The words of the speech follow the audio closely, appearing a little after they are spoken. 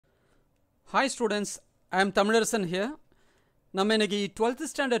Hi students, I am Tamilarasan here. நம்ம இன்னைக்கு 12th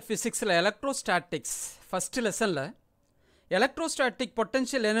standard physicsல electrostatics first lessonல electrostatic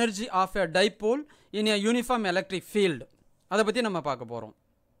potential energy of a dipole in a uniform electric field அதை பத்தி நம்ம பார்க்க போறோம்.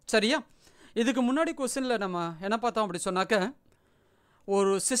 சரியா? இதுக்கு முன்னாடி क्वेश्चनல நம்ம என்ன பார்த்தோம் அப்படி சொன்னாக்க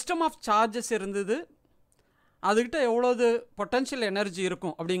ஒரு சிஸ்டம் ஆஃப் சார்ஜஸ் இருந்தது. அதுகிட்ட எவ்வளவு பொட்டன்ஷியல் எனர்ஜி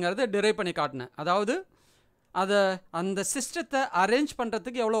இருக்கும் அப்படிங்கறதை டிரைவ் பண்ணி காட்டினேன். அதாவது அந்த சிஸ்டத்தை அரேஞ்ச்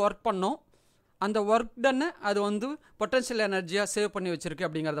பண்றதுக்கு எவ்வளவு வர்க் பண்ணோம், அந்த ஒர்க் டன்னை அது வந்து பொட்டன்ஷியல் எனர்ஜியாக சேவ் பண்ணி வச்சிருக்கு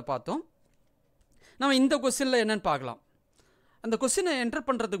அப்படிங்கிறத பார்த்தோம். நம்ம இந்த கொஸ்டினில் என்னென்னு பார்க்கலாம். அந்த கொஸ்டினை என்டர்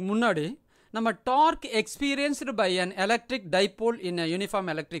பண்ணுறதுக்கு முன்னாடி நம்ம dark experienced by an electric dipole in a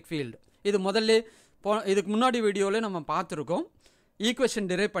uniform electric field இது முதல்ல இதுக்கு முன்னாடி வீடியோவில் நம்ம பார்த்துருக்கோம். ஈக்குவேஷன்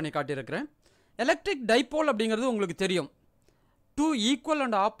டிரைவ் பண்ணி காட்டியிருக்கிறேன். எலக்ட்ரிக் டைபோல் அப்படிங்கிறது உங்களுக்கு தெரியும். Two equal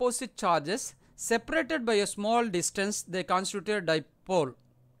and opposite charges separated by a small distance they constitute dipole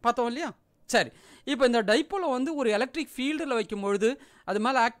பார்த்தோம் இல்லையா? சரி, இப்போ இந்த டைப்போலை வந்து ஒரு எலக்ட்ரிக் ஃபீல்டில் வைக்கும்பொழுது அது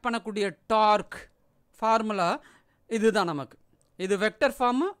மேலே ஆக்ட் பண்ணக்கூடிய டார்க் ஃபார்முலா இதுதான். நமக்கு இது வெக்டர்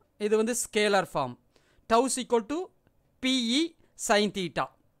ஃபார்மு, இது வந்து scalar form. டவுஸ் equal to BE sine theta.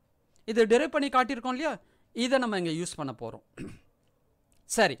 இது டிரைவ் பண்ணி காட்டியிருக்கோம் இல்லையா? இதை நம்ம இங்கே யூஸ் பண்ண போகிறோம்.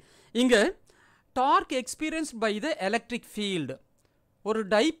 சரி, இங்கே dark experience by the electric field. ஒரு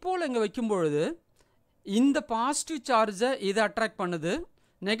டைப்போல் இங்கே வைக்கும்பொழுது இந்த பாசிட்டிவ் சார்ஜை இதை அட்ராக்ட் பண்ணுது,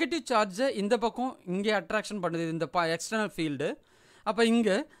 நெகட்டிவ் சார்ஜை இந்த பக்கம் இங்கே அட்ராக்ஷன் பண்ணுது இந்த எக்ஸ்டர்னல் ஃபீல்டு. அப்போ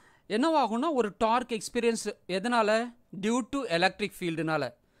இங்கே என்னவாகும்னா ஒரு டார்க் எக்ஸ்பீரியன்ஸ் எதனால்? Due to electric ஃபீல்டுனால.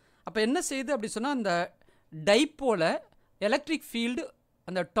 அப்போ என்ன செய்யுது அப்படி சொன்னால் அந்த டைப்போல எலக்ட்ரிக் ஃபீல்டு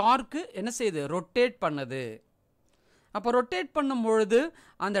அந்த டார்க்கு என்ன செய்யுது? ரொட்டேட் பண்ணுது. அப்போ ரொட்டேட் பண்ணும் பொழுது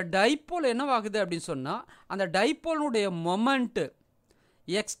அந்த டைப்போல் என்னவாகுது அப்படின்னு சொன்னால் அந்த டைப்போலுடைய மொமெண்ட்டு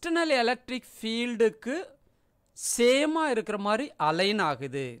எக்ஸ்டர்னல் எலக்ட்ரிக் ஃபீல்டுக்கு சேமாக இருக்கிற மாதிரி அலைன்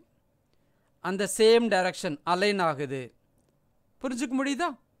ஆகுது. அந்த சேம் டைரக்ஷன் அலைன் ஆகுது. புரிஞ்சுக்க முடியுதா?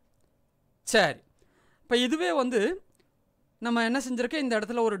 சரி, இப்போ இதுவே வந்து நம்ம என்ன செஞ்சுருக்கேன், இந்த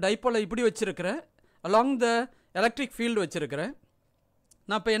இடத்துல ஒரு டைப்போலை இப்படி வச்சுருக்கிறேன், அலாங் த எலக்ட்ரிக் ஃபீல்டு வச்சுருக்கிறேன்.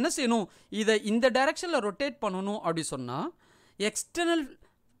 நான் இப்போ என்ன செய்யணும், இதை இந்த டைரக்ஷனில் ரொட்டேட் பண்ணணும் அப்படி சொன்னால் எக்ஸ்டர்னல்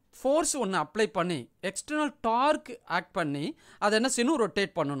ஃபோர்ஸ் ஒன்று அப்ளை பண்ணி எக்ஸ்டர்னல் டார்க் ஆக்ட் பண்ணி அதை என்ன செய்யணும்,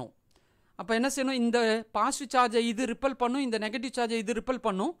 ரொட்டேட் பண்ணணும். அப்போ என்ன செய்யணும், இந்த பாசிட்டிவ் சார்ஜை இது ரிப்பல் பண்ணும், இந்த நெகட்டிவ் சார்ஜை இது ரிப்பல்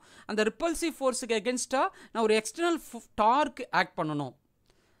பண்ணும். அந்த ரிப்பல்சிவ் ஃபோர்ஸுக்கு எகென்ஸ்டாக நான் ஒரு எக்ஸ்டர்னல் டார்க் ஆக்ட் பண்ணணும்.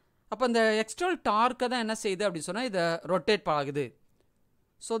 அப்போ அந்த எக்ஸ்டர்னல் டார்க்கை தான் என்ன செய்யுது அப்படி சொன்னால் இதை ரொட்டேட் ஆகுது.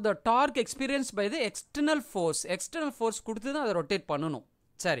 So the dark experience by the external force கொடுத்து தான் அதை ரொட்டேட் பண்ணணும்.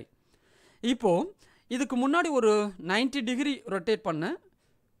 சரி, இப்போது இதுக்கு முன்னாடி ஒரு 90 டிகிரி ரொட்டேட் பண்ணேன்.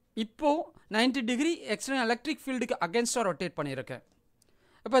 இப்போது 90 டிகிரி எக்ஸ்டர்னல் எலக்ட்ரிக் ஃபீல்டுக்கு அகென்ஸ்டாக ரொட்டேட் பண்ணியிருக்கேன்.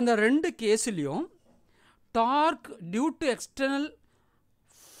 இப்போ இந்த ரெண்டு கேஸ்லேயும் dark due to external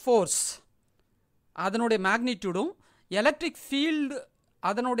force அதனுடைய மேக்னிடியூடும் எலக்ட்ரிக் ஃபீல்டு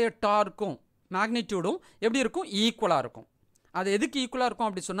அதனுடைய டார்க்கும் மேக்னிடியூடும் எப்படி இருக்கும்? ஈக்குவலாக இருக்கும். அது எதுக்கு ஈக்குவலாக இருக்கும்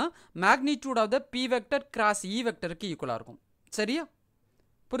அப்படி சொன்னால் magnitude of the B vector cross இ வெக்டருக்கு ஈக்குவலாக இருக்கும். சரியா?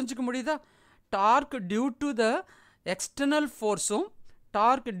 புரிஞ்சுக்க முடியுதா? Dark due to the external ஃபோர்ஸும்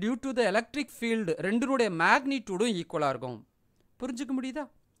dark due to the electric field ரெண்டுனுடைய மேக்னிடியூடும் ஈக்குவலாக இருக்கும். புரிஞ்சுக்க முடியுதா?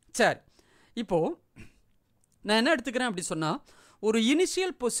 சரி, இப்போது நான் என்ன எடுத்துக்கிறேன் அப்படி சொன்னால் ஒரு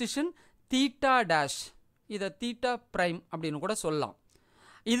இனிஷியல் பொசிஷன் தீட்டா டேஷ், இதை தீட்டா ப்ரைம் அப்படின்னு கூட சொல்லலாம்.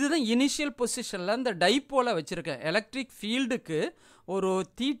 இதுதான் இனிஷியல் பொசிஷனில் இந்த டைப்போலை வச்சுருக்கேன். எலக்ட்ரிக் ஃபீல்டுக்கு ஒரு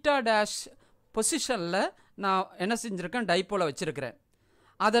தீட்டா டேஷ் பொசிஷனில் நான் என்ன செஞ்சுருக்கேன், டைப்போலை வச்சுருக்கிறேன்.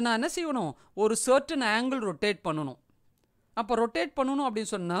 அதை நான் என்ன செய்யணும், ஒரு சர்டன் ஆங்கிள் ரொட்டேட் பண்ணணும். அப்போ ரொட்டேட் பண்ணணும்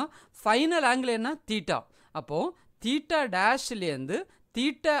அப்படின்னு சொன்னால் ஃபைனல் ஆங்கிள் என்ன? தீட்டா. அப்போது தீட்டா டேஷ்லேருந்து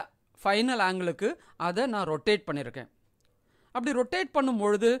தீட்டா ஃபைனல் ஆங்கிளுக்கு அதை நான் ரொட்டேட் பண்ணியிருக்கேன். அப்படி ரொட்டேட்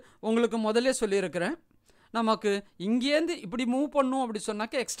பண்ணும்பொழுது உங்களுக்கு முதல்ல சொல்லியிருக்கிறேன், நமக்கு இங்கேருந்து இப்படி மூவ் பண்ணணும் அப்படி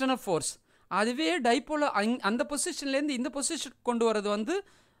சொன்னாக்க எக்ஸ்டர்னல் ஃபோர்ஸ், அதுவே டைப்போல அந்த பொசிஷன்லேருந்து இந்த பொசிஷன் கொண்டு வரது வந்து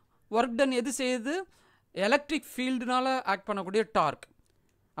ஒர்க் டன் எது செய்யுது? எலக்ட்ரிக் ஃபீல்டுனால ஆக்ட் பண்ணக்கூடிய டார்க்.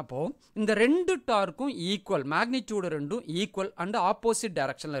 அப்போது இந்த ரெண்டு டார்க்கும் ஈக்குவல், மேக்னிடியூடு ரெண்டும் ஈக்குவல் அண்ட் ஆப்போசிட்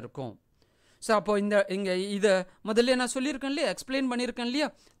டைரக்ஷனில் இருக்கும். ஸோ அப்போ இங்கே இதை முதல்ல நான் சொல்லியிருக்கேன் இல்லையா, எக்ஸ்பிளைன் பண்ணியிருக்கேன் இல்லையா?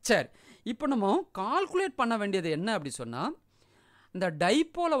 சரி, இப்போ நம்ம கால்குலேட் பண்ண வேண்டியது என்ன அப்படி சொன்னால் இந்த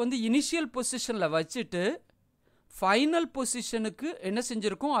டைப்போலை வந்து இனிஷியல் பொசிஷனில் வச்சுட்டு ஃபைனல் பொசிஷனுக்கு என்ன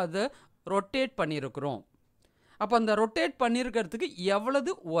செஞ்சுருக்கோம், அதை ரொட்டேட் பண்ணியிருக்கிறோம். அப்போ அந்த ரொட்டேட் பண்ணியிருக்கிறதுக்கு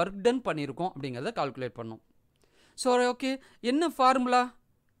எவ்வளவு ஒர்க் டன் பண்ணியிருக்கோம் அப்படிங்கிறத கால்குலேட் பண்ணோம். ஸோ ஓகே, என்ன ஃபார்முலா?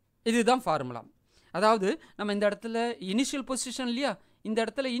 இதுதான் ஃபார்முலா. அதாவது நம்ம இந்த இடத்துல இனிஷியல் பொசிஷன் இல்லையா, இந்த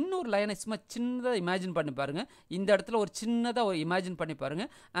இடத்துல இன்னொரு லைனை சும்மா சின்னதாக இமேஜின் பண்ணி பாருங்கள். இந்த இடத்துல ஒரு சின்னதாக ஒரு இமேஜின் பண்ணி பாருங்கள்.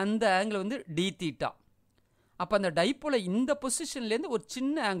 அந்த ஆங்கிள் வந்து டி தீட்டா. அப்போ அந்த டைப்போல இந்த பொசிஷன்லேருந்து ஒரு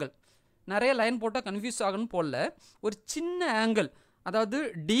சின்ன ஆங்கிள் நிறைய லைன் போட்டால் கன்ஃபியூஸ் ஆகணும்னு போடல. ஒரு சின்ன ஆங்கிள், அதாவது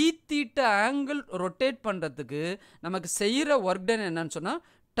டி தீட்டா ஆங்கிள் ரொட்டேட் பண்ணுறதுக்கு நமக்கு செய்கிற ஒர்க் டன் என்னன்னு சொன்னால்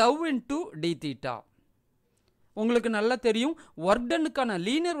டவ் இன்டூ டி தீட்டா. உங்களுக்கு நல்லா தெரியும் work டன்னுக்கான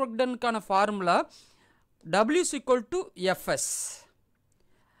linear work டன்னுக்கான formula W is equal to Fs.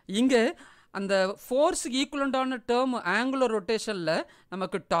 இங்கே அந்த ஃபோர்ஸுக்கு ஈக்குவலண்டான டேர்ம் ஆங்குலர் ரொட்டேஷனில்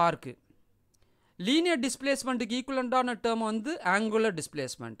நமக்கு டார்க்கு, லீனியர் டிஸ்பிளேஸ்மெண்ட்டுக்கு ஈக்குவலண்டான டேர்ம் வந்து ஆங்குலர்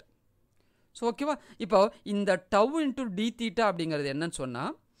டிஸ்பிளேஸ்மெண்ட். ஸோ ஓகேவா? இப்போ இந்த டவ் இன்டூ டி தீட்டா அப்படிங்கிறது என்னன்னு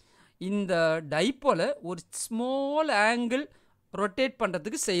சொன்னால் இந்த டைப்போல ஒரு ஸ்மால் ஆங்கிள் ரொட்டேட்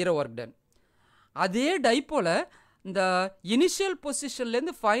பண்ணுறதுக்கு செய்கிற ஒர்க் டன். அதே டைப்போல இந்த இனிஷியல்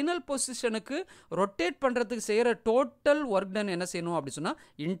பொசிஷன்லேருந்து ஃபைனல் பொசிஷனுக்கு ரொட்டேட் பண்ணுறதுக்கு செய்கிற டோட்டல் ஒர்க் டன் என்ன செய்யணும் அப்படி சொன்னால்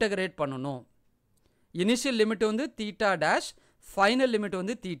இன்டகிரேட் பண்ணணும். இனிஷியல் லிமிட் வந்து தீட்டா டேஷ், ஃபைனல் லிமிட்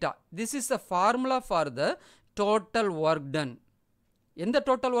வந்து theta. This is the formula for the total work done. எந்த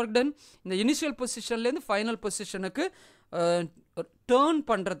டோட்டல் ஒர்க் டன்? இந்த இனிஷியல் பொசிஷன்லேருந்து ஃபைனல் பொசிஷனுக்கு டேர்ன்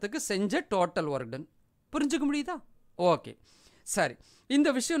பண்ணுறதுக்கு செஞ்ச டோட்டல் ஒர்க் டன். புரிஞ்சுக்க முடியுதா? ஓகே, சரி. இந்த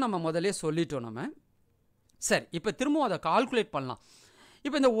விஷயம் நம்ம முதலே சொல்லிட்டோம் நம்ம. சரி, இப்போ திரும்பவும் அதை கால்குலேட் பண்ணலாம்.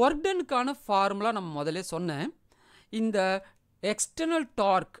 இப்போ இந்த ஒர்க் டனுக்கான ஃபார்முலா நம்ம முதலே சொன்னேன். இந்த எக்ஸ்டர்னல்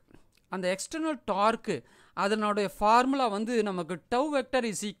டார்க், அந்த எக்ஸ்டர்னல் டார்க்கு அதனுடைய ஃபார்முலா வந்து நமக்கு tau vector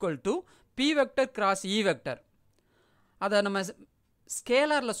is equal to be vector cross E vector. அதை நம்ம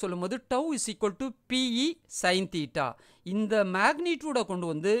ஸ்கேலரில் சொல்லும்போது tau is equal to BE sine theta. இந்த மேக்னிடியூடை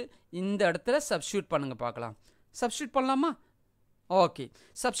கொண்டு வந்து இந்த இடத்துல சப்ஸ்டியூட் பண்ணுங்க பார்க்கலாம். சப்ஸ்டியூட் பண்ணலாமா? ஓகே,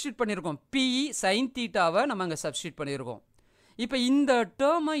 சப்ஸ்டியூட் பண்ணியிருக்கோம். பிஇ சைன் தீட்டாவை நம்ம அங்கே சப்ஸ்டியூட் பண்ணியிருக்கோம். இப்போ இந்த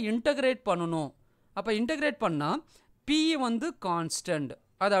டேர்மை இன்டகிரேட் பண்ணணும். அப்போ இன்டகிரேட் பண்ணால் பிஇ வந்து கான்ஸ்டன்ட்,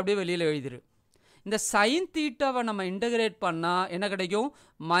 அதை அப்படியே வெளியில் எழுதிரு. இந்த சைன் தீட்டாவை நம்ம இன்டகிரேட் பண்ணால் என்ன கிடைக்கும்?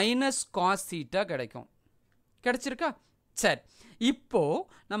 மைனஸ் காஸ் தீட்டா கிடைக்கும். கிடைச்சிருக்கா? சரி, இப்போது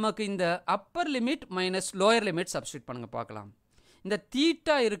நமக்கு இந்த upper limit minus lower limit substitute பண்ணுங்க பார்க்கலாம். இந்த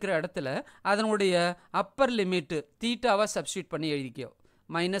தீட்டா இருக்கிற இடத்துல அதனுடைய அப்பர் லிமிட்டு தீட்டாவை சப்ஸ்டியூட் பண்ணி எழுதிக்கோ.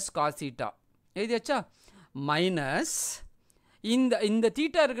 Minus cos theta எழுதியாச்சா? மைனஸ் இந்த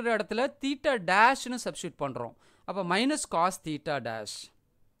தீட்டா இருக்கிற இடத்துல தீட்டா டேஷ்னு சப்ஸ்டியூட் பண்ணுறோம். அப்போ minus cos theta dash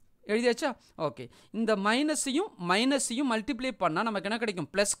எழுதியாச்சா? Okay, இந்த மைனஸையும் மல்டிப்ளை பண்ணால் நமக்கு என்ன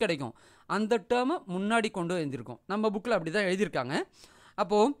கிடைக்கும்? ப்ளஸ் கிடைக்கும். அந்த டேர்மை முன்னாடி கொண்டு எழுதியிருக்கோம். நம்ம புக்கில் அப்படி தான் எழுதியிருக்காங்க.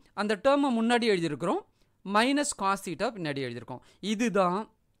 அப்போது அந்த டேர்மை முன்னாடி எழுதியிருக்கிறோம், மைனஸ் காஸ் தீட்டா பின்னாடி எழுதியிருக்கோம். இதுதான்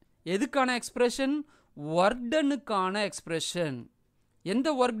எதுக்கான எக்ஸ்பிரஷன்? Work டனுக்கான expression. எந்த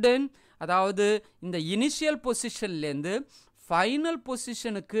ஒர்க் டன்? அதாவது இந்த இனிஷியல் பொசிஷன்லேருந்து ஃபைனல்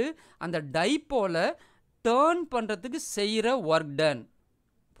பொசிஷனுக்கு அந்த டைப்போல டேர்ன் பண்ணுறதுக்கு செய்கிற ஒர்க் டன்.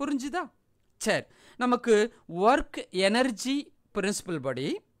 புரிஞ்சுதா? சரி, நமக்கு ஒர்க் எனர்ஜி பிரின்சிபல் படி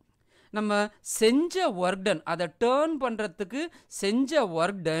நம்ம செஞ்ச ஒர்க் டன், அதை டேர்ன் பண்ணுறதுக்கு செஞ்ச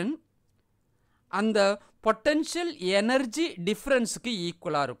ஒர்க் டன் அந்த பொட்டென்ஷியல் எனர்ஜி டிஃப்ரென்ஸுக்கு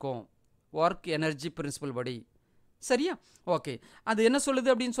ஈக்குவலாக இருக்கும். ஒர்க் எனர்ஜி பிரின்சிபல் படி. சரியா? ஓகே, அது என்ன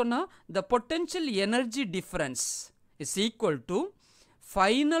சொல்லுது அப்படின்னு சொன்னால் த potential energy difference is equal to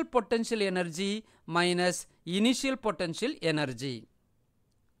final potential energy minus initial potential energy.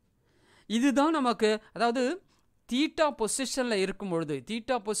 இதுதான் நமக்கு, அதாவது தீட்டா பொசிஷனில் இருக்கும்பொழுது,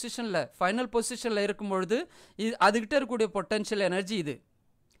 தீட்டா பொசிஷனில் ஃபைனல் பொசிஷனில் இருக்கும்பொழுது அதுக்கிட்ட இருக்கக்கூடிய பொட்டென்ஷியல் எனர்ஜி இது.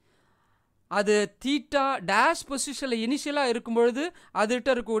 அது தீட்டா டேஷ் பொசிஷனில் இனிஷியலாக இருக்கும்பொழுது அதுகிட்ட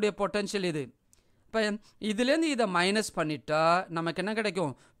இருக்கக்கூடிய பொட்டென்ஷியல் இது. இப்போ இதுலேருந்து இதை மைனஸ் பண்ணிட்டா நமக்கு என்ன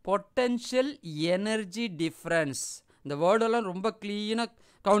கிடைக்கும்? Potential energy difference. இந்த வேர்டெல்லாம் ரொம்ப க்ளீனாக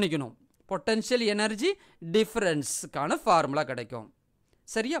கவனிக்கணும். பொட்டென்ஷியல் எனர்ஜி டிஃப்ரென்ஸுக்கான ஃபார்முலா கிடைக்கும்.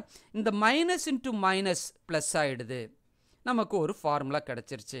 சரியா? இந்த மைனஸ் இன்ட்டு மைனஸ் ப்ளஸ் ஆகிடுது, நமக்கு ஒரு ஃபார்முலா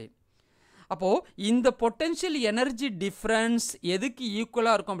கிடச்சிருச்சு. அப்போது இந்த பொட்டென்ஷியல் எனர்ஜி டிஃப்ரென்ஸ் எதுக்கு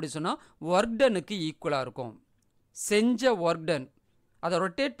ஈக்குவலாக இருக்கும் அப்படி சொன்னால் ஒர்க் டனுக்கு ஈக்குவலாக இருக்கும். செஞ்ச ஒர்க் டன், அதை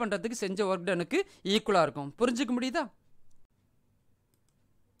ரொட்டேட் பண்ணுறதுக்கு செஞ்ச ஒர்க் டனுக்கு ஈக்குவலாக இருக்கும். புரிஞ்சுக்க முடியுதா?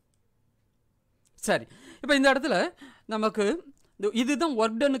 சரி, இப்போ இந்த இடத்துல நமக்கு இதுதான்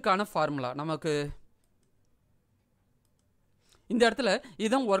ஒர்க் டனுக்கான ஃபார்முலா. நமக்கு இந்த இடத்துல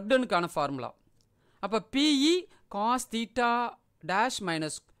இதுதான் ஒர்க் டனுக்கான ஃபார்முலா. அப்போ BE cos theta dash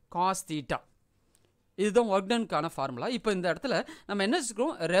minus cos theta, இதுதான் ஒர்க் டனுக்கான ஃபார்முலா. இப்போ இந்த இடத்துல நம்ம என்ன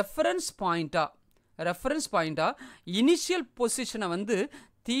வச்சுக்கிறோம்? ரெஃபரன்ஸ் பாயிண்ட்டாக இனிஷியல் பொசிஷனை வந்து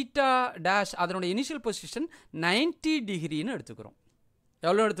தீட்டா டேஷ் அதனுடைய இனிஷியல் பொசிஷன் 90 டிகிரின்னு எடுத்துக்கிறோம்.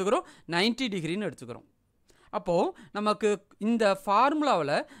 எவ்வளோ எடுத்துக்கிறோம்? 90 டிகிரின்னு எடுத்துக்கிறோம். அப்போது நமக்கு இந்த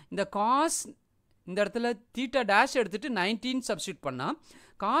ஃபார்முலாவில் இந்த காஸ், இந்த இடத்துல தீட்டா டேஷ் எடுத்துகிட்டு 19 சப்ஸ்டியூட் பண்ணால்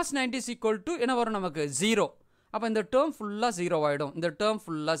காஸ் 90 இஸ் ஈக்குவல் டு என்ன வரும்? நமக்கு 0. அப்போ இந்த டேர்ம் ஃபுல்லாக 0 ஆகிடும், இந்த டேர்ம்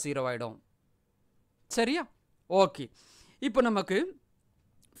ஃபுல்லாக 0 ஆகிடும். சரியா? ஓகே, இப்போ நமக்கு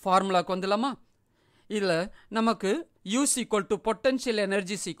ஃபார்முலாக்கு வந்துடலாமா? இதில் நமக்கு U is equal to potential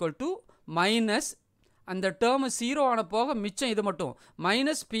energy is equal to minus அந்த டேர்மு 0 ஆன போக மிச்சம் இது மட்டும்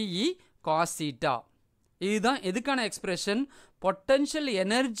மைனஸ் PE cos theta. இதுதான் எதுக்கான expression? Potential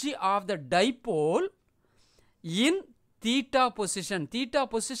energy of the dipole in theta position. Theta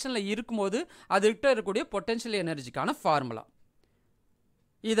பொசிஷனில் இருக்கும்போது அதுக்கிட்ட இருக்கக்கூடிய பொட்டன்ஷியல் எனர்ஜிக்கான ஃபார்முலா.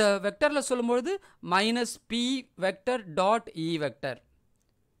 இதை வெக்டரில் சொல்லும்போது மைனஸ் பி வெக்டர் டாட் இ வெக்டர்.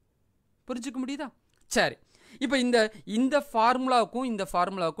 புரிஞ்சுக்க முடியுதா? சரி, இப்போ இந்த ஃபார்முலாவுக்கும் இந்த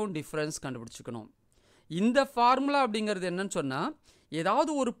ஃபார்முலாவுக்கும் டிஃப்ரென்ஸ் கண்டுபிடிச்சிக்கணும். இந்த ஃபார்முலா அப்படிங்கிறது என்னன்னு சொன்னால்,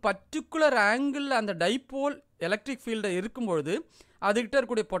 ஏதாவது ஒரு பர்டிகுலர் ஆங்கிளில் அந்த டைபோல் எலக்ட்ரிக் ஃபீல்டை இருக்கும்பொழுது அதுக்கிட்ட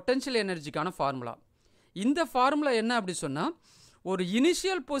இருக்கக்கூடிய பொட்டன்ஷியல் எனர்ஜிக்கான ஃபார்முலா. இந்த ஃபார்முலா என்ன அப்படி சொன்னால், ஒரு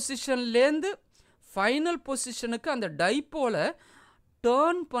இனிஷியல் பொசிஷன்லேருந்து ஃபைனல் பொசிஷனுக்கு அந்த டைபோலை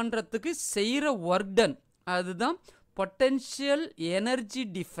டேர்ன் பண்ணுறதுக்கு செய்கிற ஒர்க் டன், அதுதான் பொட்டன்ஷியல் எனர்ஜி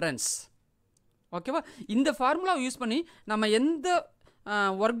டிஃப்ரென்ஸ். ஓகேவா? இந்த ஃபார்முலாவை யூஸ் பண்ணி நம்ம எந்த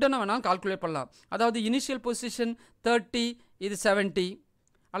ஒர்க் டனை வேணாலும் கால்குலேட் பண்ணலாம். அதாவது இனிஷியல் பொசிஷன் 30, இது 70,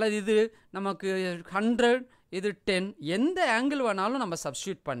 அல்லது இது நமக்கு 100, இது 10, எந்த ஆங்கிள் வேணாலும் நம்ம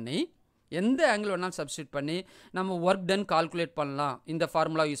சப்ஸ்டியூட் பண்ணி நம்ம ஒர்க் டன் கால்குலேட் பண்ணலாம் இந்த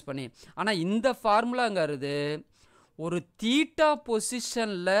ஃபார்முலா யூஸ் பண்ணி. ஆனால் இந்த ஃபார்முலாங்கிறது ஒரு தீட்டா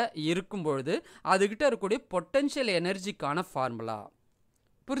பொசிஷனில் இருக்கும்பொழுது அதுக்கிட்ட இருக்கக்கூடிய பொட்டன்ஷியல் எனர்ஜிக்கான ஃபார்முலா.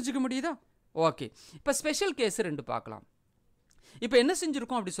 புரிஞ்சுக்க முடியுதா? ஓகே, இப்போ ஸ்பெஷல் கேஸ் 2 பார்க்கலாம். இப்போ என்ன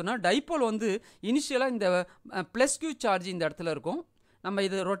செஞ்சுருக்கோம் அப்படி சொன்னால், டைபோல் வந்து இனிஷியலாக இந்த ப்ளஸ் கியூ சார்ஜ் இந்த இடத்துல இருக்கும். நம்ம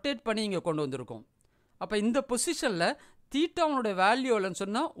இதை ரொட்டேட் பண்ணி இங்கே கொண்டு வந்திருக்கோம். அப்போ இந்த பொசிஷனில் தீட்டாவுடைய வேல்யூ இல்லைன்னு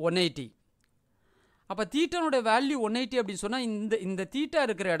சொன்னால் 180. அப்போ தீட்டாவுடைய வேல்யூ 180 அப்படின்னு சொன்னால் இந்த தீட்டா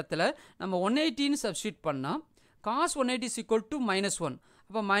இருக்கிற இடத்துல நம்ம 180ன்னு சப்ஸ்டியூட் பண்ணால் காஸ் 180 is equal to -1.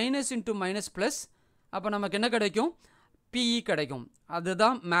 அப்போ மைனஸ் இன்ட்டு மைனஸ் ப்ளஸ், அப்போ நமக்கு என்ன கிடைக்கும்? PE கிடைக்கும்.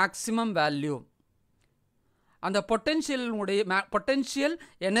 அதுதான் மேக்ஸிமம் வேல்யூ, அந்த பொட்டன்ஷியல்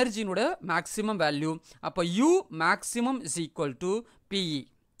எனர்ஜினுடைய மேக்ஸிமம் வேல்யூ. அப்போ U maximum is equal to PE.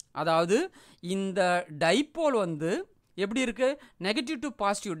 அதாவது இந்த டைபோல் வந்து எப்படி இருக்குது? Negative to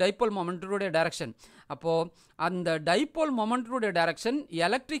positive dipole மொமெண்ட்டுடைய direction. அப்போது அந்த டைபோல் மொமெண்ட்டுடைய டைரக்ஷன்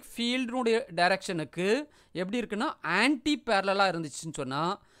எலக்ட்ரிக் ஃபீல்டுனுடைய டைரக்ஷனுக்கு எப்படி இருக்குன்னா ஆன்டி பேரலாக இருந்துச்சுன்னு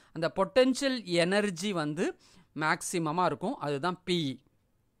சொன்னால் அந்த பொட்டன்ஷியல் எனர்ஜி வந்து மேக்ஸிமமாக இருக்கும். அதுதான் PE.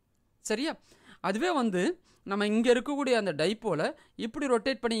 சரியா? அதுவே வந்து நம்ம இங்கே இருக்கக்கூடிய அந்த டைபோலை இப்படி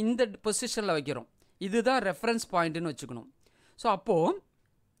ரொட்டேட் பண்ணி இந்த பொசிஷனில் வைக்கிறோம். இதுதான் ரெஃபரன்ஸ் பாயிண்ட்டுன்னு வச்சுக்கணும். ஸோ அப்போது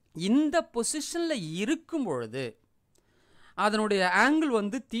இந்த பொசிஷனில் இருக்கும் பொழுது அதனுடைய ஆங்கிள்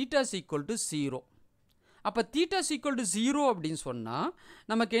வந்து தீட்டா is equal to 0. அப்போ தீட்டா is equal to 0 அப்படின்னு சொன்னால்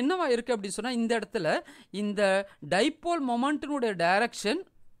நமக்கு என்னவா இருக்குது அப்படின்னு சொன்னால், இந்த இடத்துல இந்த dipole மொமெண்ட்டினுடைய direction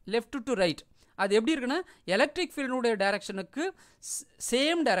left to right அது எப்படி இருக்குன்னா எலக்ட்ரிக் ஃபீல்டுடைய டைரக்ஷனுக்கு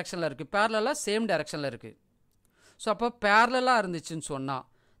சேம் டைரக்ஷனில் இருக்குது, பேரலாக சேம் டைரக்ஷனில் இருக்குது. ஸோ அப்போ பேரலாக இருந்துச்சுன்னு சொன்னால்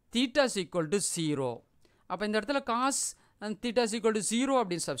தீட்டா is equal to 0. அப்போ இந்த இடத்துல cos theta is equal to 0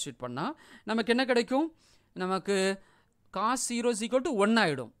 அப்படின்னு சப்ஸ்டியூட் பண்ணால் நமக்கு என்ன கிடைக்கும்? நமக்கு காஸ் 0 is equal to 1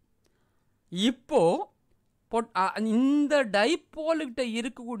 ஆகிடும். இப்போது இந்த டைபோல்கிட்ட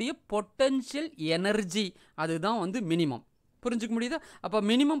இருக்கக்கூடிய பொட்டன்ஷியல் எனர்ஜி அதுதான் வந்து மினிமம். புரிஞ்சுக்க முடியுதா? அப்போ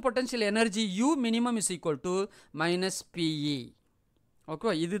minimum potential energy U minimum is equal to -PE.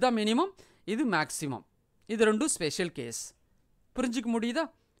 Okay, இதுதான் மினிமம், இது மேக்ஸிமம். இது ரெண்டும் ஸ்பெஷல் கேஸ். புரிஞ்சுக்க முடியுதா?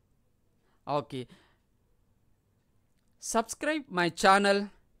 Okay, subscribe my channel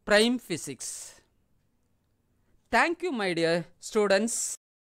Prime Physics. Thank you my dear students.